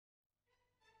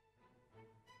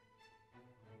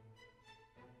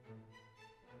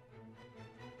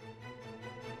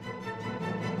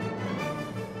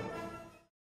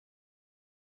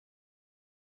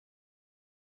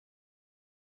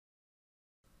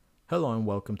Hello and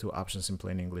welcome to Options in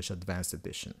Plain English Advanced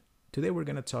Edition. Today we're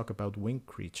going to talk about winged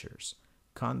creatures,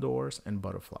 condors and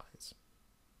butterflies.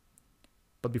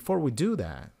 But before we do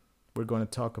that, we're going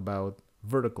to talk about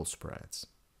vertical spreads.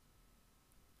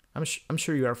 I'm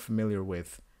sure you are familiar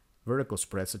with vertical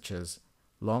spreads such as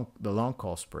the long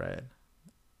call spread,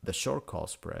 the short call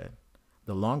spread,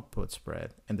 the long put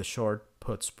spread, and the short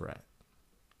put spread.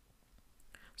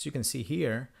 So you can see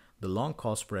here, the long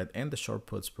call spread and the short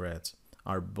put spreads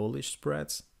are bullish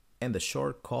spreads, and the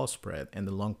short call spread and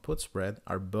the long put spread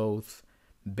are both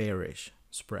bearish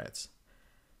spreads.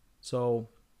 So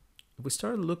if we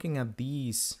start looking at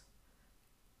these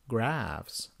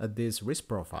graphs, at these risk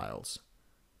profiles,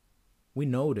 we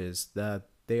notice that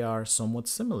they are somewhat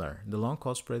similar. The long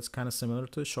call spread is kind of similar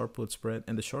to the short put spread,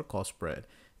 and the short call spread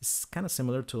is kind of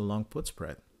similar to the long put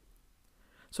spread.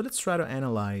 So let's try to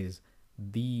analyze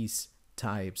these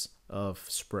types of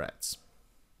spreads.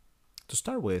 To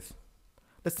start with,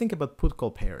 let's think about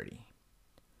put-call parity.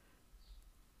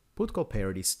 Put-call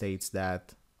parity states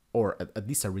that, or at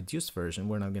least a reduced version,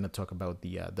 we're not going to talk about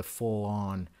the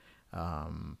full-on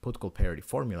put-call parity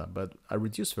formula, but a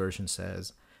reduced version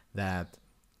says that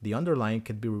the underlying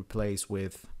can be replaced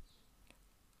with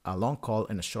a long call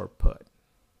and a short put.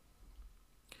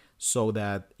 So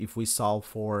that if we solve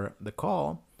for the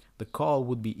call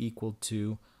would be equal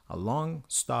to a long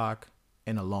stock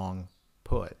and a long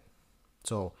put.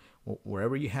 So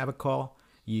wherever you have a call,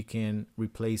 you can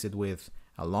replace it with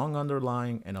a long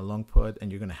underlying and a long put,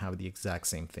 and you're going to have the exact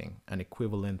same thing, an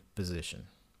equivalent position.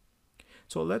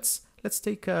 So let's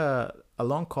take a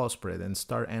long call spread and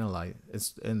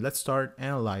let's start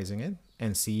analyzing it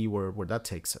and see where that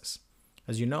takes us.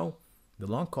 As you know, the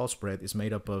long call spread is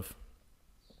made up of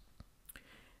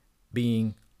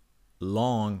being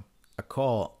long a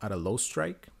call at a low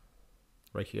strike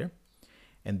right here,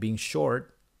 and being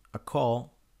short a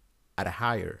call at a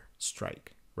higher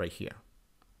strike right here.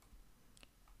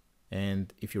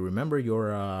 And if you remember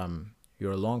your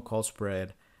long call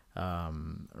spread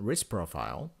risk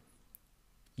profile,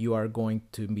 you are going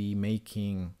to be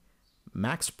making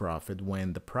max profit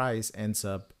when the price ends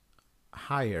up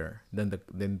higher than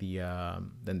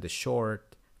the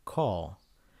short call.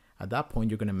 At that point,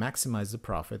 you're going to maximize the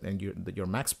profit, and your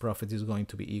max profit is going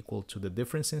to be equal to the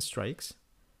difference in strikes.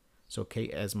 So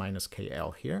KS minus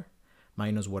KL here,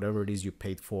 minus whatever it is you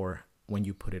paid for when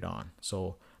you put it on.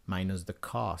 So minus the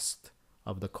cost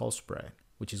of the call spread,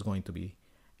 which is going to be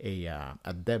a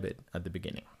debit at the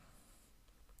beginning.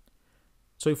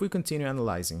 So if we continue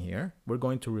analyzing here, we're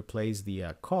going to replace the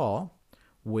call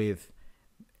with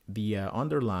the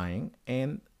underlying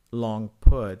and long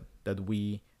put that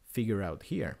we figure out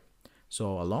here.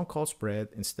 So a long call spread,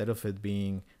 instead of it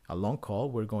being a long call,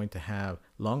 we're going to have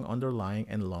long underlying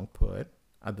and long put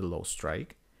at the low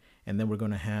strike. And then we're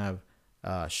going to have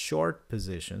a short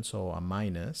position, so a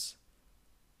minus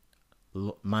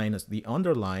the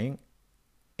underlying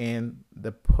and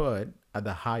the put at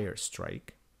the higher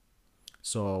strike.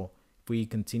 So if we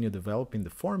continue developing the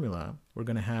formula, we're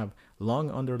going to have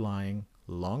long underlying,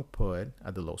 long put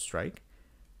at the low strike,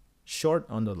 short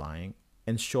underlying,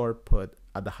 and short put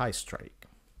at the high strike.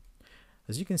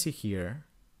 As you can see here,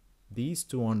 these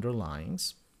two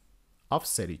underlyings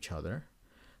offset each other,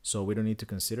 so we don't need to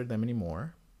consider them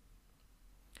anymore.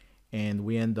 And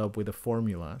we end up with a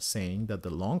formula saying that the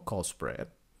long call spread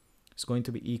is going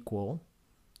to be equal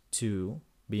to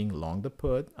being long the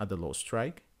put at the low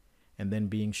strike and then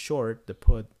being short the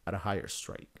put at a higher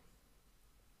strike.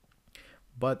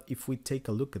 But if we take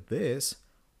a look at this,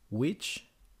 which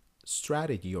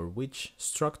strategy or which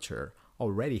structure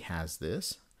already has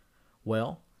this?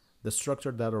 Well, the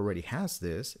structure that already has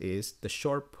this is the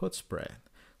short put spread.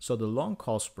 So the long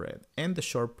call spread and the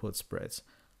short put spreads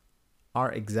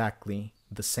are exactly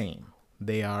the same.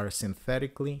 They are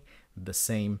synthetically the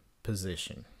same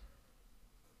position.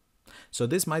 So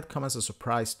this might come as a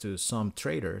surprise to some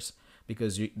traders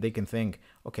because they can think,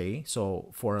 okay, so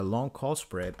for a long call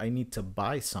spread, I need to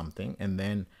buy something and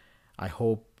then I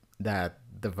hope that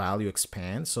the value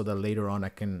expands so that later on I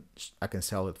can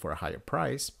sell it for a higher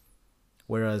price.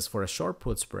 Whereas for a short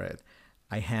put spread,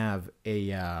 I have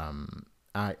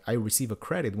I receive a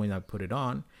credit when I put it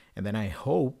on, and then I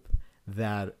hope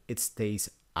that it stays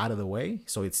out of the way,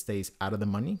 so it stays out of the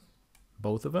money,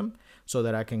 both of them, so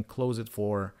that I can close it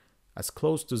for as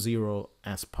close to zero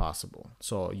as possible.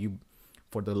 So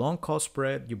for the long call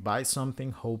spread, you buy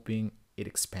something hoping it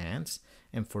expands,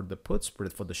 and for the put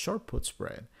spread, for the short put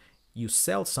spread, you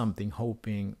sell something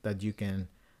hoping that you can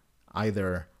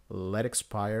either let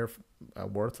expire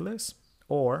worthless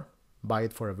or buy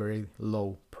it for a very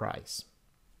low price.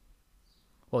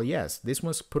 Well, yes, this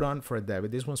one's put on for a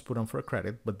debit, this one's put on for a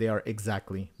credit, but they are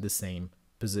exactly the same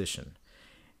position.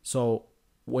 So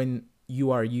when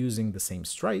you are using the same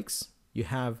strikes, you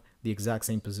have the exact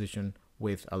same position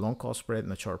with a long call spread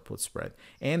and a short put spread.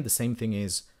 And the same thing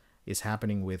is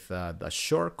happening with the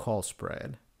short call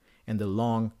spread and the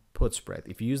long put spread.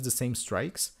 If you use the same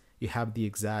strikes, you have the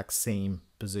exact same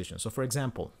position. So for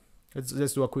example,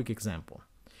 let's do a quick example.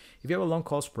 If you have a long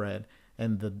call spread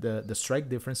and the strike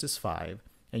difference is 5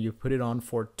 and you put it on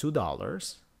for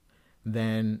 $2,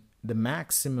 then the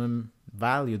maximum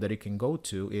value that it can go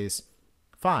to is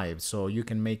 5. So you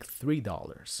can make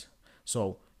 $3.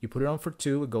 So you put it on for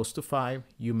 2, it goes to 5,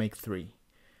 you make 3.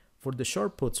 For the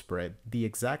short put spread, the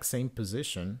exact same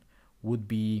position would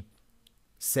be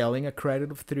selling a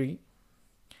credit of 3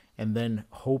 and then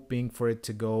hoping for it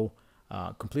to go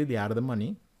completely out of the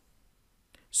money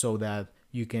so that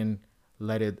you can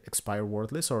let it expire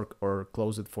worthless or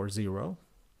close it for 0,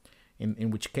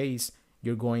 in which case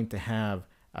you're going to have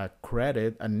an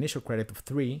initial credit of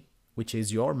 3, which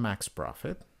is your max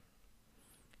profit,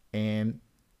 and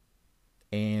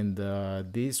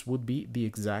this would be the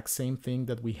exact same thing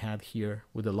that we had here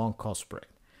with the long call spread.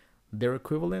 They're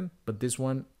equivalent, but this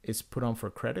one is put on for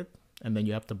credit, and then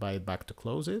you have to buy it back to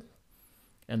close it.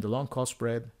 And the long call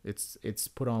spread, it's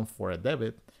put on for a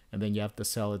debit, and then you have to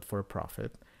sell it for a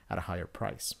profit at a higher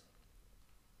price.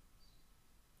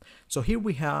 So here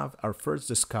we have our first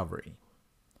discovery,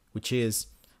 which is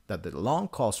that the long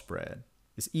call spread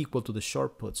is equal to the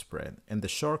short put spread, and the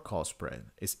short call spread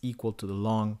is equal to the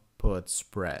long put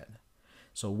spread.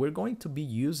 So we're going to be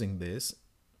using this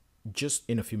just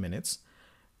in a few minutes,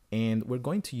 and we're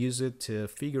going to use it to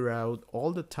figure out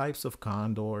all the types of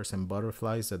condors and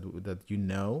butterflies that you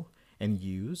know and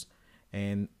use.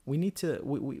 And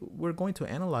we're going to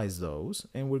analyze those,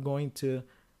 and we're going to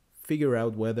figure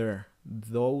out whether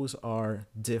those are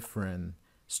different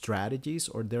strategies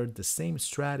or they're the same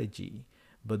strategy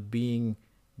but being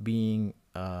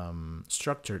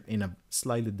structured in a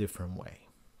slightly different way.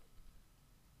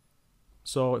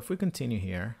 So if we continue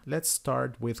here, let's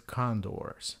start with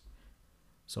condors.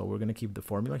 So we're going to keep the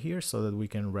formula here so that we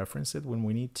can reference it when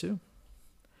we need to.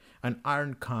 An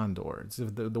iron condor,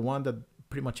 the one that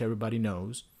pretty much everybody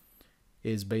knows,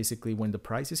 is basically when the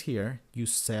price is here, you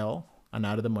sell an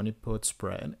out of the money put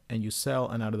spread and you sell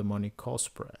an out of the money call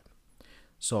spread.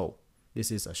 So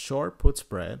this is a short put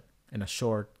spread and a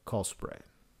short call spread.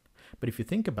 But if you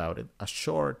think about it, a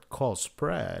short call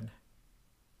spread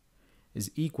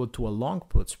is equal to a long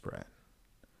put spread.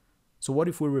 So what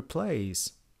if we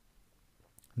replace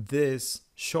this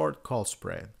short call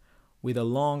spread with a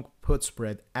long put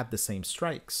spread at the same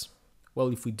strikes? Well,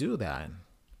 if we do that,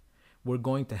 we're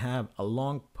going to have a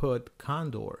long put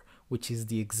condor, which is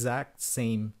the exact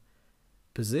same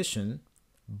position,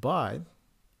 but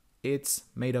it's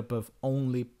made up of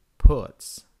only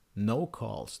puts, no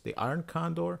calls. The iron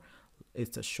condor,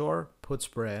 it's a short put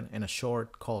spread and a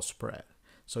short call spread.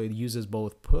 So it uses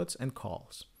both puts and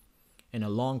calls. And a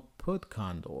long put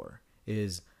condor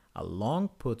is a long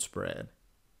put spread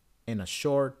and a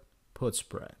short put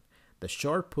spread. The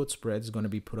short put spread is going to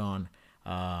be put on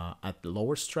at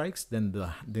lower strikes than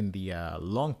the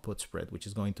long put spread, which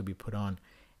is going to be put on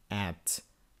at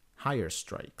higher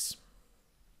strikes.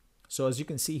 So as you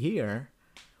can see here,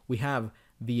 we have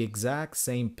the exact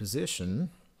same position.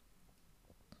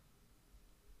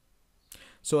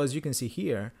 So as you can see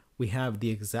here, we have the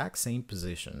exact same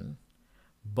position,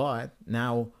 but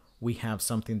now we have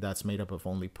something that's made up of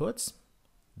only puts.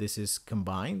 This is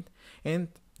combined. And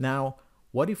now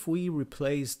what if we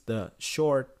replace the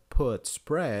short put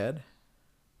spread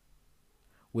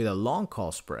with a long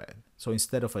call spread? So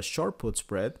instead of a short put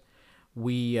spread,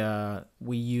 we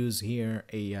use here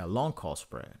a long call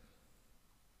spread.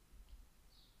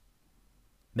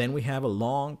 Then we have a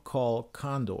long call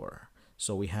condor.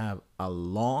 So we have a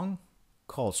long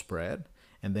call spread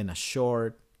and then a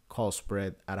short call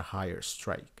spread at a higher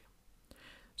strike.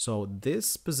 So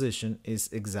this position is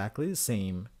exactly the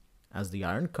same as the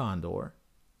iron condor,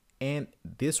 and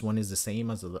this one is the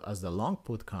same as the long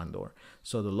put condor.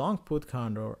 So the long put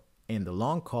condor and the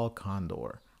long call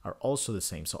condor are also the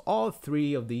same. So all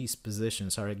three of these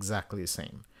positions are exactly the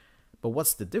same. But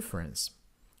what's the difference?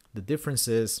 The difference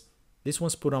is this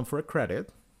one's put on for a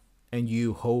credit and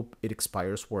you hope it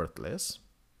expires worthless.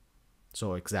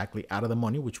 So exactly out of the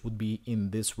money, which would be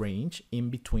in this range in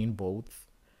between both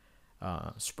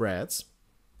spreads.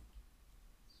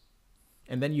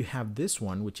 And then you have this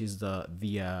one, which is the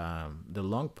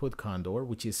long put condor,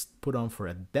 which is put on for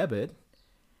a debit,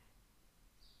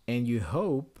 and you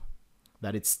hope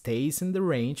that it stays in the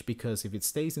range, because if it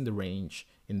stays in the range,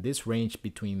 in this range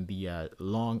between the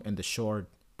long and the short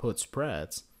put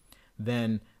spreads,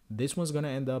 then this one's going to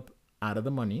end up out of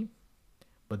the money,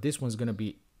 but this one's going to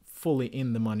be fully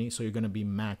in the money, so you're going to be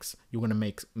you're going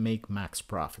to make max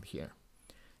profit here.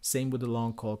 Same with the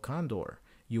long call condor.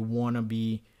 You want to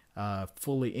be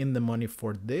fully in the money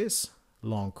for this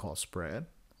long call spread,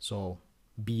 so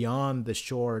beyond the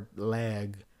short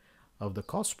leg of the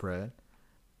call spread,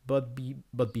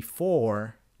 but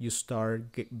before you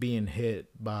start being hit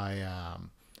by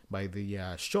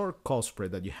the short call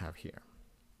spread that you have here.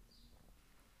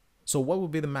 So what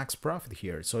would be the max profit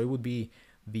here? So it would be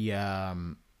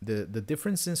the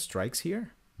difference in strikes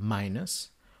here minus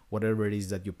whatever it is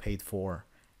that you paid for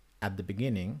at the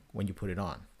beginning when you put it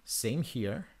on. Same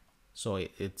here. So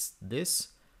it's this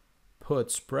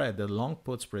put spread, the long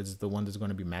put spread is the one that's going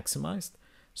to be maximized.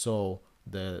 So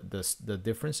the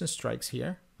difference in strikes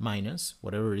here minus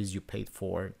whatever it is you paid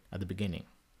for at the beginning.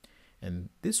 And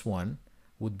this one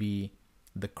would be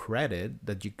the credit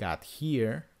that you got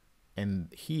here and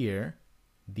here,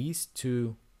 these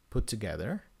two put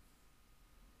together.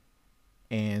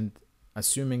 And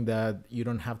assuming that you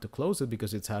don't have to close it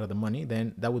because it's out of the money,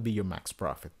 then that would be your max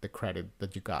profit, the credit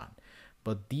that you got.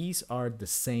 But these are the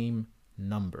same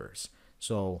numbers.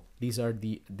 So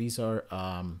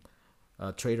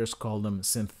traders call them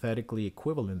synthetically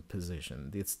equivalent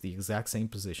position. It's the exact same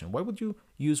position. Why would you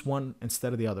use one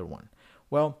instead of the other one?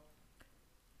 Well,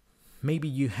 maybe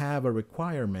you have a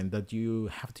requirement that you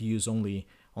have to use only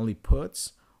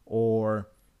puts, or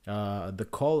the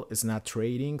call is not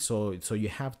trading, so you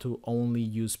have to only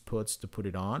use puts to put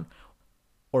it on,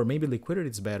 or maybe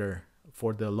liquidity is better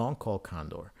for the long call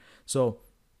condor. So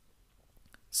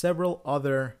several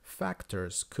other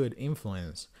factors could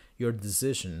influence your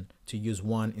decision to use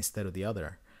one instead of the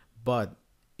other, but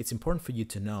it's important for you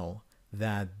to know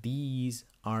that these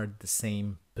are the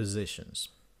same positions.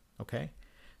 Okay,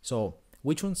 so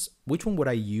which one would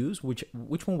I use? Which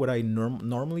one would I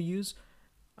normally use?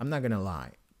 I'm not gonna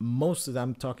lie. Most of them,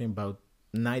 I'm talking about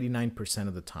 99%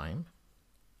 of the time,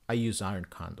 I use iron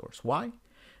condors. Why?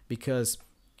 Because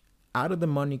out of the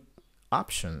money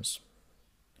options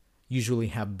usually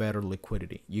have better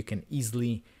liquidity. You can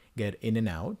easily get in and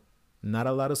out, not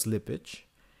a lot of slippage,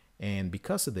 and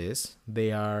because of this,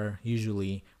 they are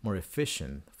usually more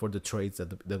efficient for the trades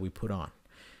that we put on.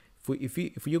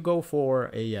 If you go for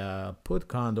a put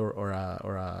condor or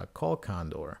a call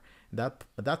condor, at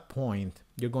that point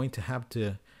you're going to have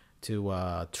to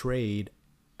trade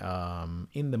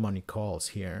in the money calls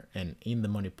here and in the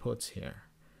money puts here.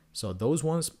 So those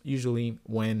ones usually,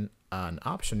 when an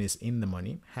option is in the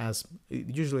money,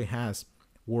 it usually has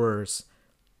worse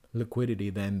liquidity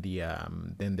than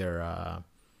their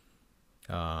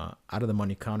out of the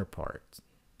money counterpart.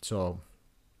 So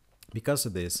because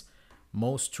of this,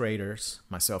 most traders,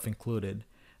 myself included,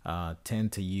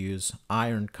 tend to use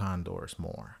iron condors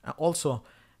more. Also,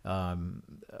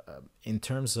 in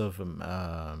terms of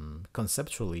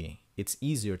conceptually, it's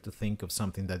easier to think of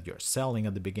something that you're selling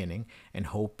at the beginning and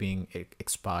hoping it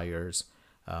expires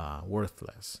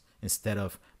worthless, instead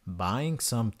of buying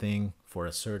something for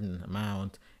a certain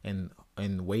amount and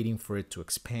waiting for it to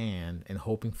expand and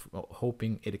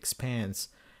hoping it expands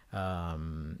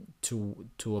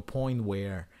to a point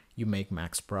where you make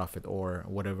max profit or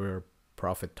whatever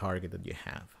profit target that you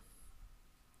have.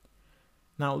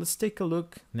 Now let's take a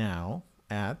look now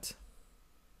at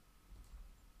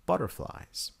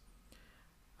butterflies.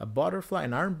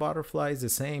 An iron butterfly is the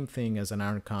same thing as an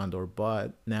iron condor,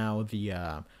 but now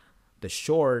the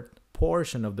short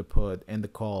portion of the put and the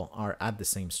call are at the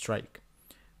same strike.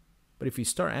 But if you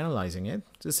start analyzing it,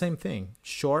 it's the same thing.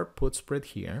 Short put spread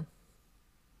here,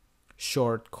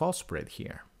 short call spread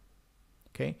here.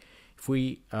 Okay, if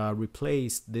we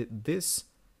replace this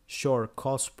short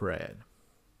call spread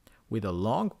with a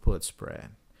long put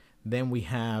spread, then we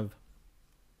have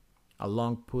a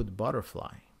long put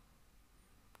butterfly.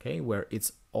 Okay, where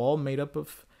it's all made up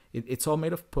of it's all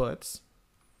made of puts,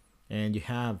 and you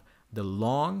have the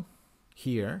long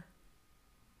here.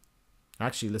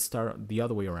 Actually, let's start the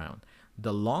other way around.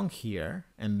 The long here,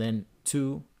 and then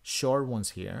two short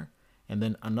ones here, and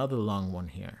then another long one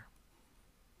here.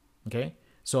 Okay,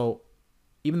 so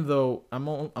even though I'm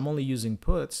only using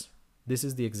puts, this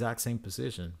is the exact same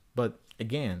position. But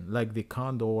again, like the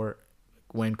condor,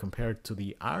 when compared to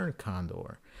the iron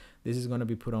condor, this is going to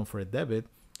be put on for a debit,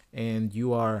 and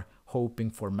you are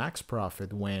hoping for max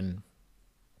profit when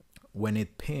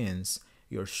it pins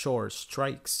your short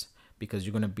strikes, because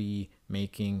you're going to be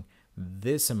making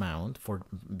this amount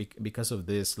because of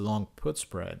this long put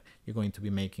spread. You're going to be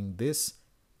making this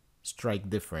strike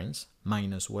difference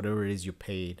minus whatever it is you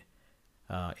paid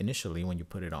initially when you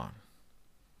put it on.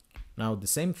 Now the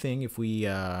same thing if we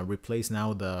replace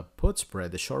now the put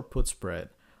spread, the short put spread,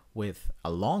 with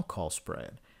a long call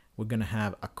spread, we're going to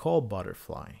have a call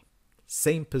butterfly.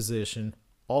 Same position,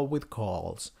 all with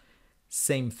calls,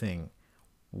 same thing.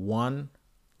 One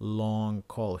long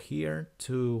call here,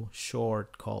 two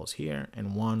short calls here,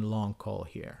 and one long call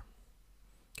here.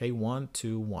 Okay, 1,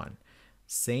 2, 1.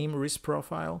 Same risk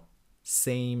profile,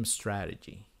 same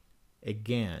strategy.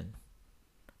 Again,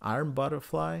 Iron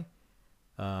Butterfly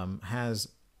has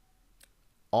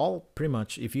all pretty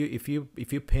much. If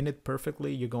you pin it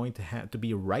perfectly, you're going to have to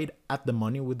be right at the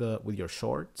money with your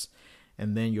shorts,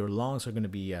 and then your longs are going to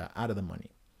be out of the money.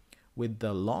 With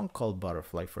the long call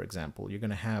butterfly, for example, you're going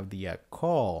to have the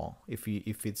call. If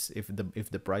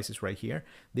the price is right here,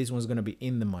 this one's going to be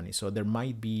in the money. So there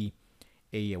might be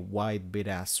a wide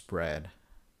bid-ask spread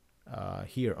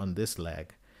here on this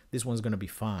leg. This one's going to be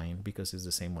fine because it's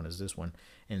the same one as this one.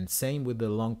 And same with the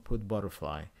long put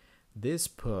butterfly. This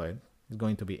put is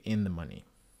going to be in the money.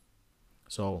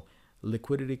 So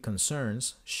liquidity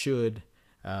concerns should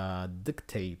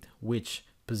dictate which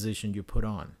position you put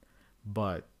on.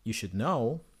 But you should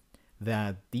know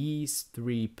that these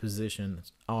three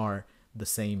positions are the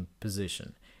same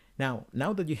position. Now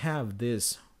that you have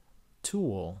this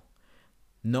tool,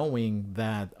 knowing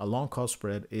that a long call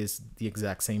spread is the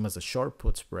exact same as a short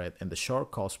put spread and the short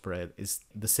call spread is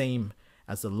the same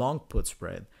as the long put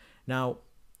spread, now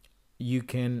you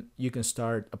can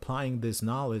start applying this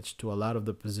knowledge to a lot of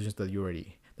the positions that you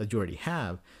already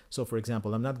have. So for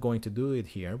example, I'm not going to do it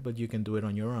here, but you can do it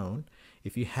on your own.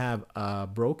 If you have a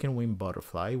broken wing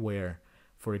butterfly where,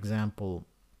 for example,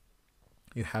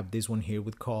 you have this one here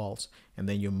with calls, and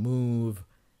then you move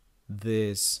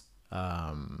this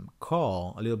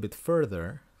call a little bit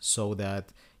further so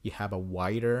that you have a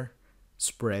wider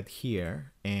spread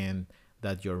here, and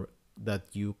that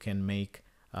you can make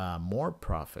more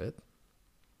profit,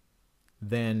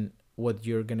 then what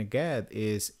you're gonna get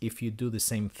is, if you do the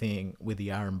same thing with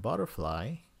the Iron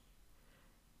Butterfly,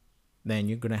 then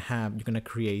you're gonna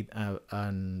create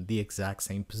the exact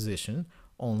same position,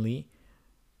 only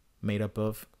made up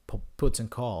of puts and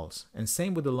calls. And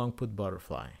same with the long put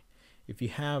butterfly. If you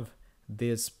have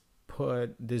this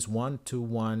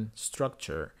 1-to-1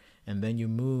 structure, and then you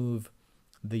move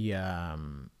the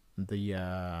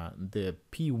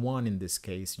P1 in this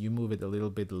case, you move it a little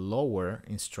bit lower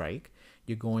in strike,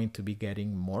 you're going to be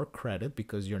getting more credit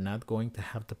because you're not going to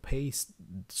have to pay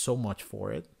so much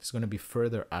for it. It's going to be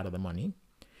further out of the money,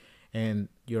 and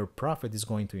your profit is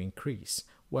going to increase.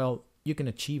 Well, you can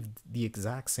achieve the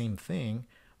exact same thing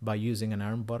by using an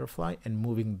Iron Butterfly and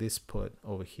moving this put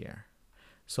over here.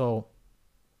 So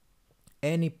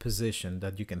any position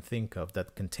that you can think of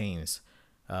that contains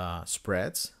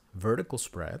spreads, vertical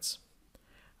spreads,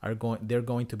 they're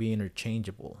going to be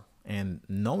interchangeable, and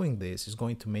knowing this is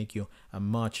going to make you a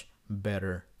much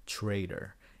better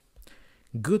trader.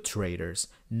 Good traders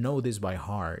know this by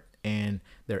heart, and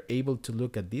they're able to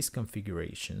look at these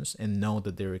configurations and know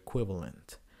that they're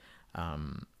equivalent.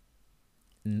 And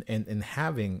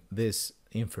having this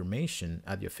information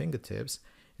at your fingertips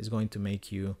is going to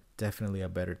make you definitely a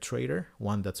better trader,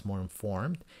 one that's more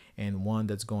informed, and one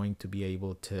that's going to be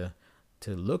able to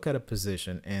look at a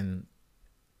position and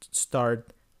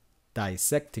start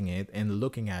dissecting it and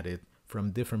looking at it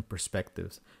from different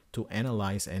perspectives to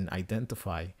analyze and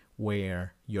identify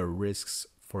where your risks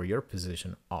for your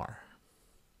position are.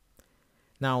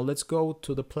 Now let's go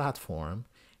to the platform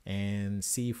and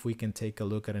see if we can take a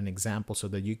look at an example so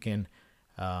that you can,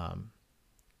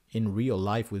 in real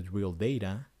life with real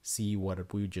data, see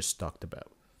what we just talked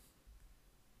about.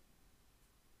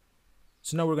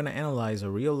 So now we're going to analyze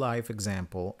a real life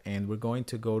example, and we're going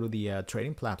to go to the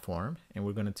trading platform, and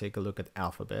we're going to take a look at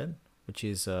Alphabet, which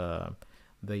is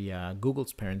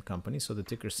Google's parent company. So the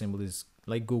ticker symbol is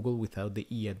like Google without the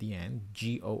E at the end,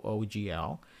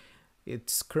 GOOGL.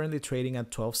 It's currently trading at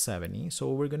 1270. So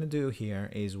what we're going to do here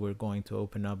is we're going to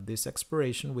open up this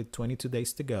expiration with 22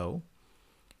 days to go,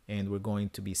 and we're going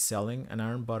to be selling an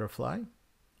Iron Butterfly,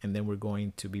 and then we're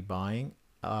going to be buying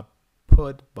a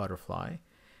put butterfly,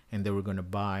 and then we're going to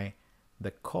buy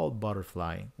the call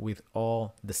butterfly with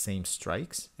all the same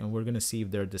strikes, and we're going to see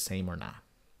if they're the same or not.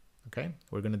 Okay,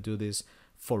 we're going to do this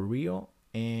for real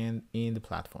and in the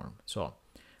platform. So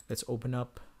let's open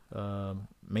up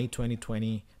May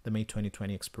 2020, the May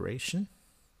 2020 expiration,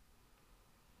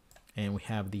 and we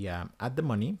have the at the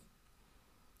money.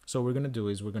 So what we're going to do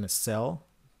is we're going to sell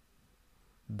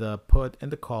the put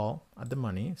and the call at the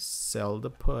money, sell the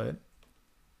put,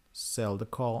 sell the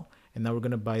call, and now we're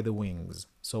going to buy the wings.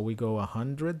 So we go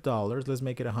 $100. Let's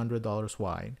make it $100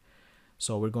 wide.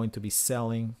 So we're going to be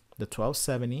selling the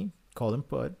 1270 call and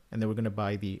put, and then we're going to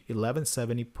buy the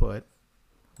 1170 put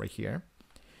right here,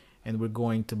 and we're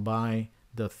going to buy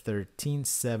the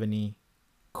 1370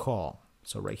 call,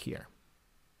 so right here.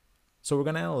 So we're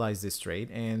going to analyze this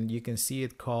trade, and you can see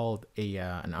it called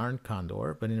an iron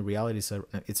condor, but in reality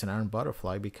it's an iron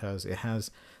butterfly because it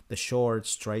has the short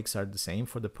strikes are the same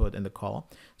for the put and the call.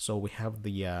 So we have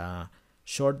the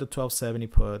short the 1270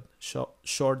 put,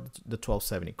 short the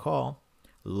 1270 call,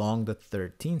 long the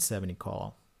 1370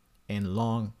 call, and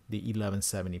long the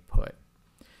 1170 put.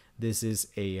 This is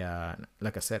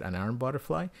like I said, an iron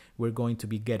butterfly. We're going to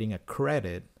be getting a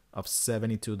credit of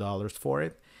 $72 for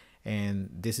it, and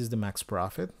this is the max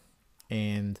profit.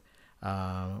 And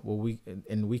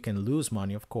we can lose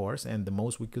money, of course, and the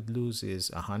most we could lose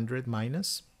is 100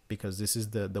 minus, because this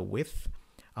is the width,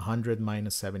 100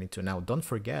 minus 72. Now don't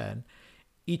forget,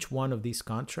 each one of these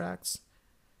contracts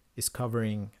is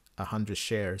covering 100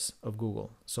 shares of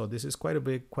Google. So this is quite a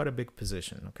big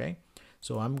position. Okay,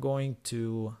 so I'm going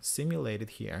to simulate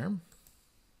it here.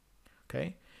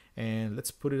 Okay, and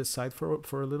let's put it aside for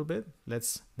a little bit.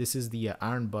 This is the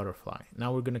iron butterfly.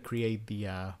 Now we're going to create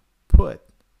the put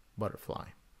butterfly.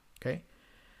 Okay,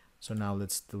 so now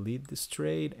let's delete this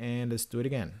trade and let's do it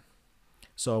again.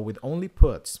 So with only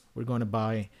puts, we're going to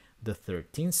buy the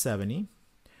 1370.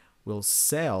 We'll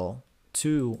sell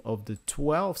 2 of the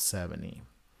 1270,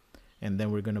 and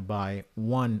then we're going to buy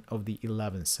 1 of the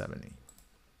 1170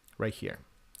 right here.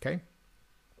 Okay,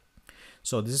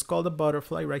 so this is called a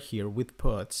butterfly right here with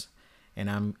puts,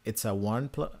 and it's a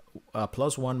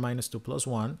plus 1 minus 2 plus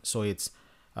 1. So it's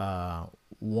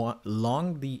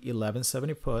long the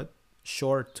 1170 put,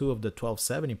 short 2 of the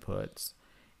 1270 puts,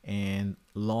 and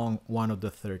long 1 of the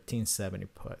 1370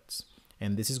 puts.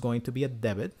 And this is going to be a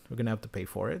debit. We're gonna have to pay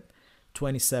for it,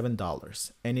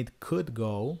 $27, and it could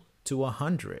go to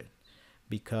 100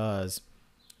 because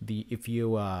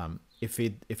if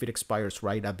it expires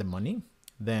right at the money,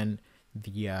 then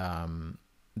the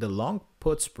long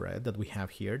put spread that we have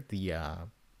here, the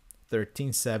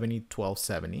 1370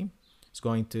 1270, is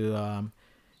going to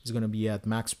be at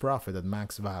max profit, at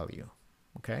max value.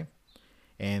 Okay,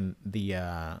 and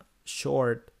the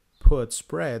short put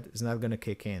spread is not going to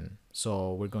kick in,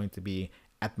 so we're going to be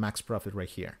at max profit right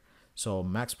here. So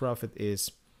max profit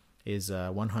is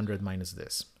 100 minus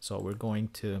this. So we're going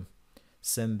to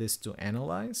send this to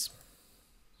analyze.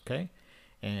 Okay,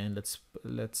 and let's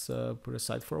put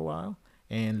aside for a while,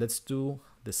 and let's do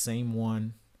the same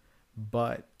one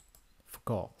but for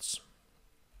calls.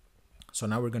 So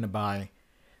now we're going to buy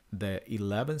the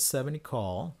 1170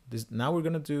 call. Now we're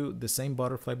going to do the same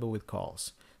butterfly but with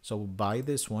calls. So we'll buy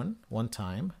this one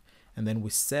time, and then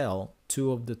we sell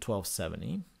 2 of the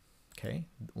 1270. Okay,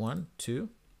 1, 2,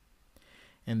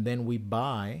 and then we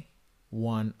buy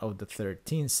 1 of the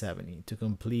 1370 to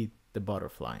complete the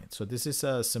butterfly. So this is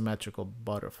a symmetrical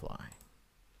butterfly.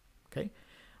 Okay,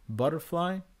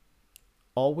 butterfly,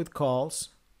 all with calls,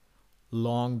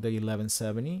 long the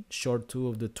 1170, short 2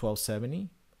 of the 1270,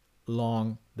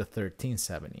 long the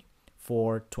 1370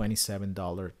 for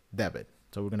 $27 debit.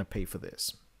 So we're gonna pay for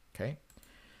this. Okay,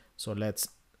 so let's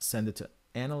send it to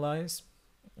analyze.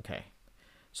 Okay,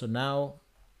 so now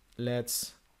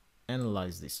let's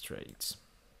analyze these trades.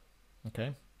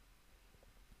 Okay,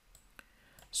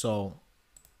 so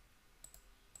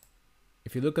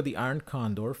if you look at the iron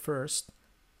condor first,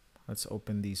 let's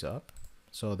open these up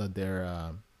so that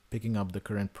they're picking up the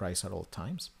current price at all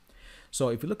times. So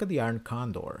if you look at the iron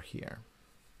condor here,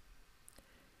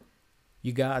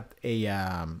 you got a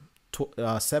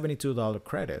 $72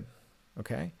 credit.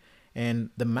 Okay, and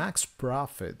the max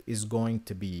profit is going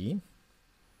to be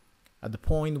at the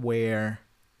point where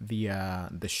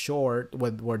the short,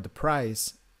 where the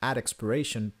price at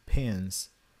expiration pins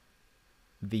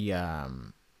the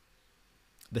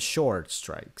short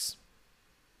strikes.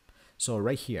 So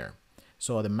right here,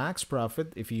 so the max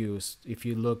profit, if you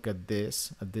look at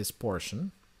this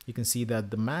portion, you can see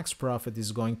that the max profit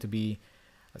is going to be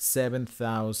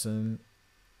 7,000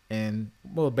 and,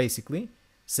 well, basically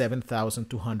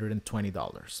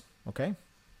 $7,220. Okay,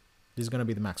 this is going to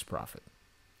be the max profit,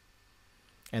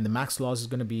 and the max loss is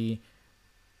going to be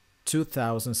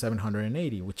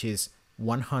 2,780, which is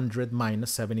 100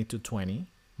 minus 7220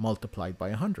 multiplied by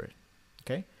 100.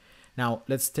 Okay, now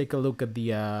let's take a look at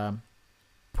the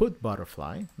put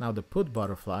butterfly. Now the put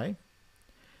butterfly,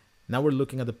 now we're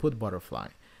looking at the put butterfly.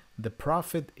 The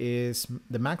profit is,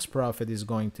 the max profit is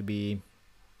going to be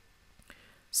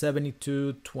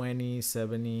 72, 20,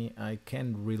 70. I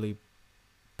can't really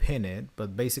pin it,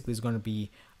 but basically it's going to be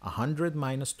 100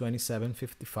 minus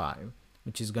 27.55,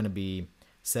 which is going to be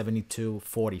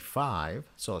 72.45.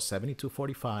 So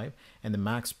 72.45, and the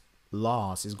max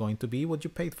loss is going to be what you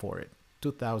paid for it,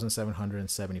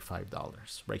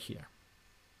 $2,775 right here.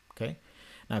 Okay.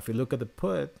 Now, if you look at the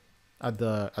put at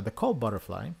the call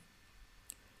butterfly,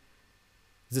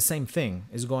 it's the same thing.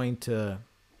 It's going to,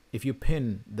 if you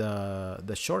pin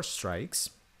the short strikes,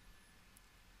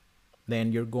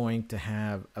 then you're going to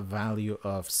have a value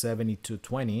of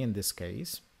 72.20 in this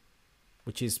case,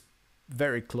 which is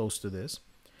very close to this.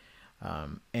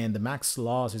 And the max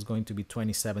loss is going to be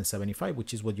 27.75,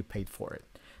 which is what you paid for it.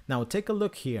 Now take a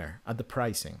look here at the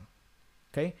pricing.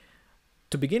 Okay,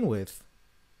 to begin with,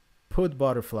 put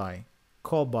butterfly,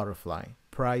 call butterfly,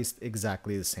 priced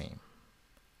exactly the same.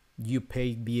 You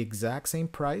paid the exact same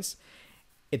price.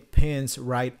 It pins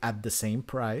right at the same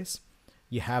price.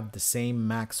 You have the same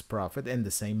max profit and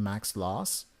the same max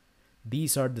loss.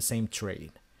 These are the same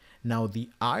trade. Now the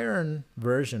iron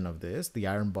version of this, the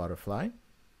iron butterfly,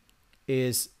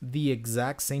 is the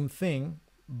exact same thing,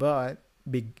 but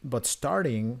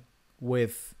starting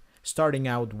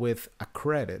out with a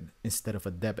credit instead of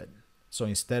a debit. So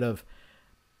instead of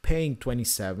paying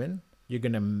 27, you're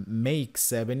gonna make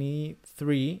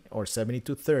 73 or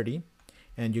 72.30,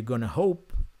 and you're gonna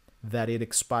hope that it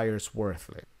expires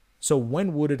worthless. So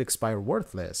when would it expire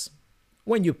worthless?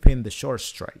 When you pin the short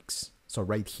strikes. So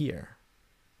right here,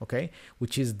 okay,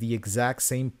 which is the exact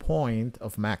same point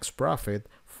of max profit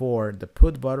for the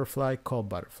put butterfly, call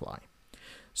butterfly.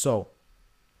 So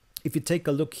if you take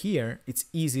a look here, it's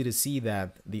easy to see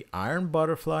that the iron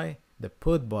butterfly, the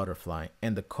put butterfly,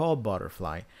 and the call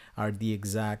butterfly are the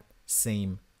exact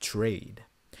same trade.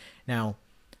 Now,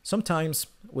 sometimes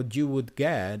what you would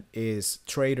get is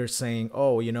traders saying,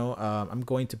 oh, you know, I'm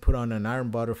going to put on an iron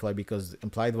butterfly because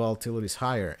implied volatility is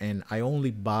higher, and I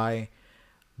only buy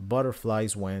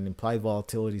butterflies when implied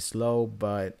volatility is low,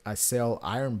 but I sell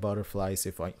iron butterflies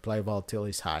if implied volatility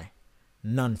is high.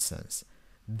 Nonsense.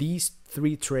 These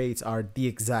three trades are the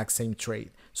exact same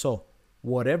trade. So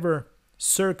whatever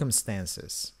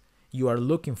circumstances you are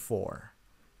looking for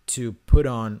to put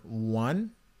on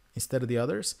one instead of the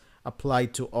others, apply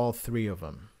to all three of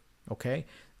them. Okay,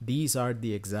 these are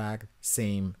the exact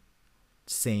same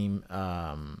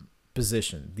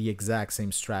position, the exact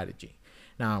same strategy.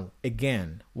 Now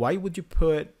again, why would you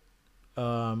put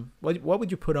what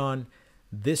would you put on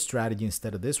this strategy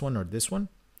instead of this one or this one?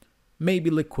 Maybe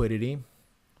liquidity,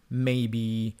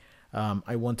 maybe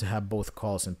I want to have both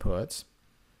calls and puts.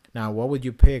 Now, what would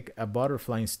you pick a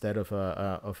butterfly instead of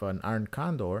an iron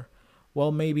condor?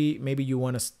 Well, maybe you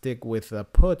want to stick with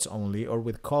puts only or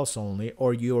with calls only,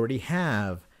 or you already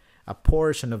have a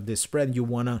portion of this spread you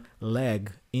want to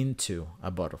leg into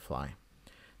a butterfly.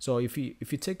 So if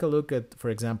you take a look at, for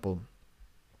example,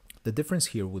 the difference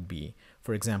here would be,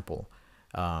 for example,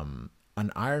 an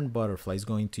iron butterfly is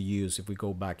going to use, if we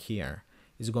go back here,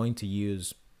 is going to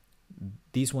use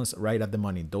these ones right at the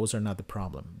money. Those are not the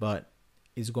problem, but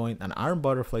an iron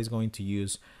butterfly is going to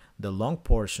use the long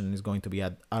portion is going to be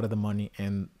out of the money,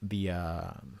 and the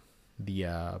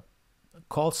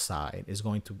call side is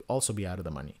going to also be out of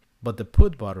the money. But the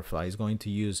put butterfly is going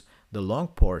to use the long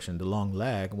portion, the long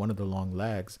leg. One of the long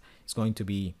legs is going to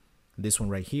be this one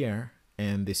right here,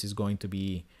 and this is going to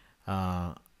be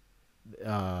the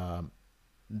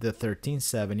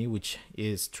 1370, which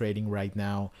is trading right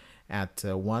now at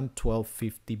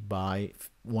 112.50 by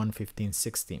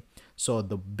 115.60. So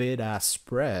the bid-ask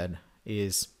spread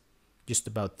is just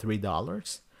about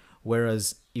 $3.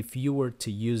 Whereas if you were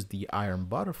to use the iron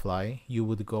butterfly, you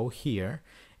would go here,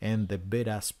 and the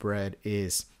bid-ask spread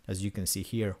is, as you can see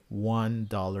here,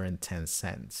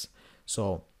 $1.10.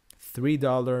 So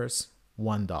 $3,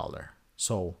 $1.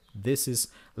 So this is,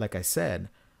 like I said,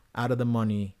 out of the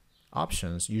money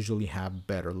options usually have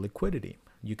better liquidity.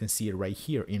 You can see it right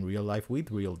here in real life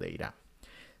with real data.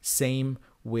 Same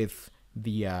with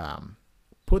the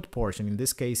put portion. In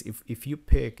this case, if you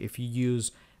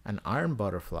use an iron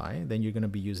butterfly, then you're going to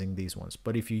be using these ones.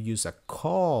 But if you use a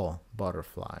call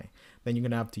butterfly, then you're going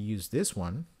to have to use this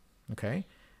one, okay?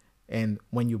 And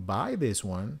when you buy this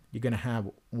one, you're going to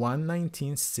have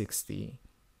 119.60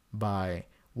 by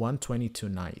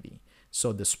 122.90.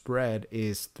 So the spread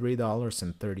is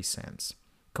 $3.30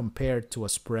 compared to a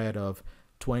spread of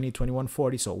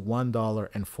 $21.40, so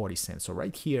 $1.40. So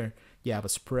right here, you have a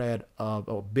spread of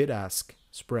a bid-ask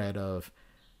spread of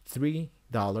 $3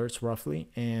 roughly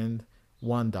and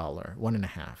 $1,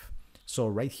 $1.50. So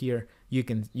right here, you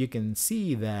can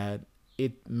see that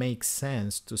it makes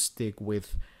sense to stick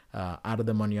with out of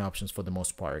the money options for the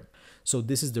most part. So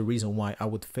this is the reason why I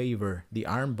would favor the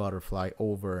iron butterfly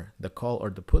over the call or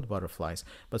the put butterflies.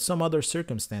 But some other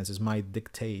circumstances might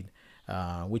dictate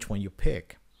which one you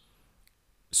pick.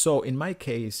 So in my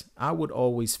case, I would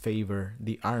always favor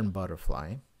the iron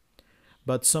butterfly,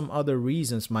 but some other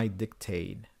reasons might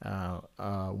dictate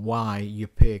why you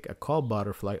pick a call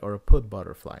butterfly or a put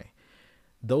butterfly.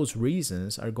 Those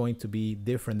reasons are going to be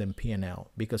different than P&L,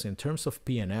 because in terms of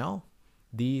P&L,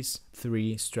 these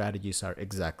three strategies are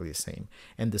exactly the same.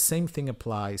 And the same thing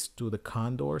applies to the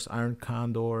condors, iron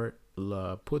condor,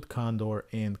 put condor,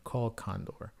 and call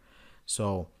condor.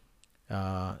 So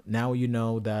now you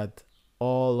know that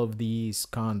all of these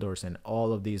condors and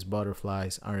all of these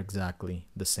butterflies are exactly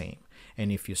the same.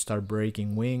 And if you start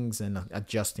breaking wings and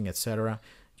adjusting, etc.,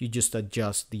 you just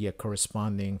adjust the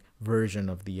corresponding version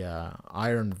of the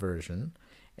iron version,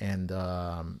 and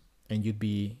you'd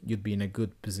be in a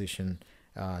good position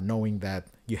knowing that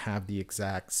you have the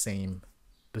exact same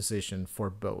position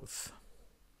for both.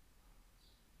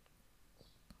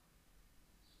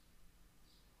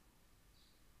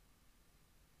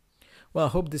 Well, I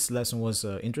hope this lesson was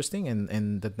interesting,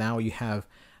 and that now you have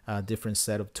a different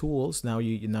set of tools. Now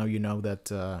you know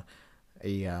that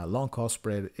a long call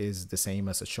spread is the same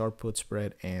as a short put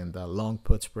spread, and a long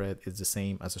put spread is the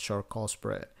same as a short call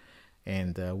spread.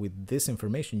 And with this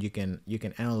information, you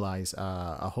can analyze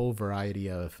a whole variety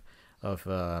of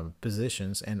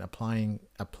positions, and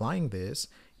applying this,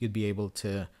 you'd be able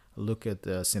to look at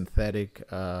the synthetic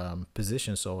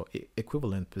positions or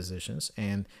equivalent positions,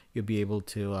 and you'll be able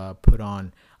to put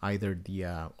on either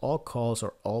the all calls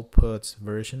or all puts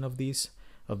version of these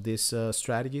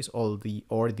strategies, or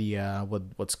the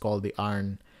what's called the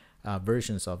iron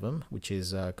versions of them, which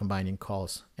is combining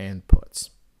calls and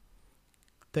puts.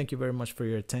 Thank you very much for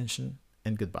your attention,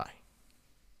 and goodbye.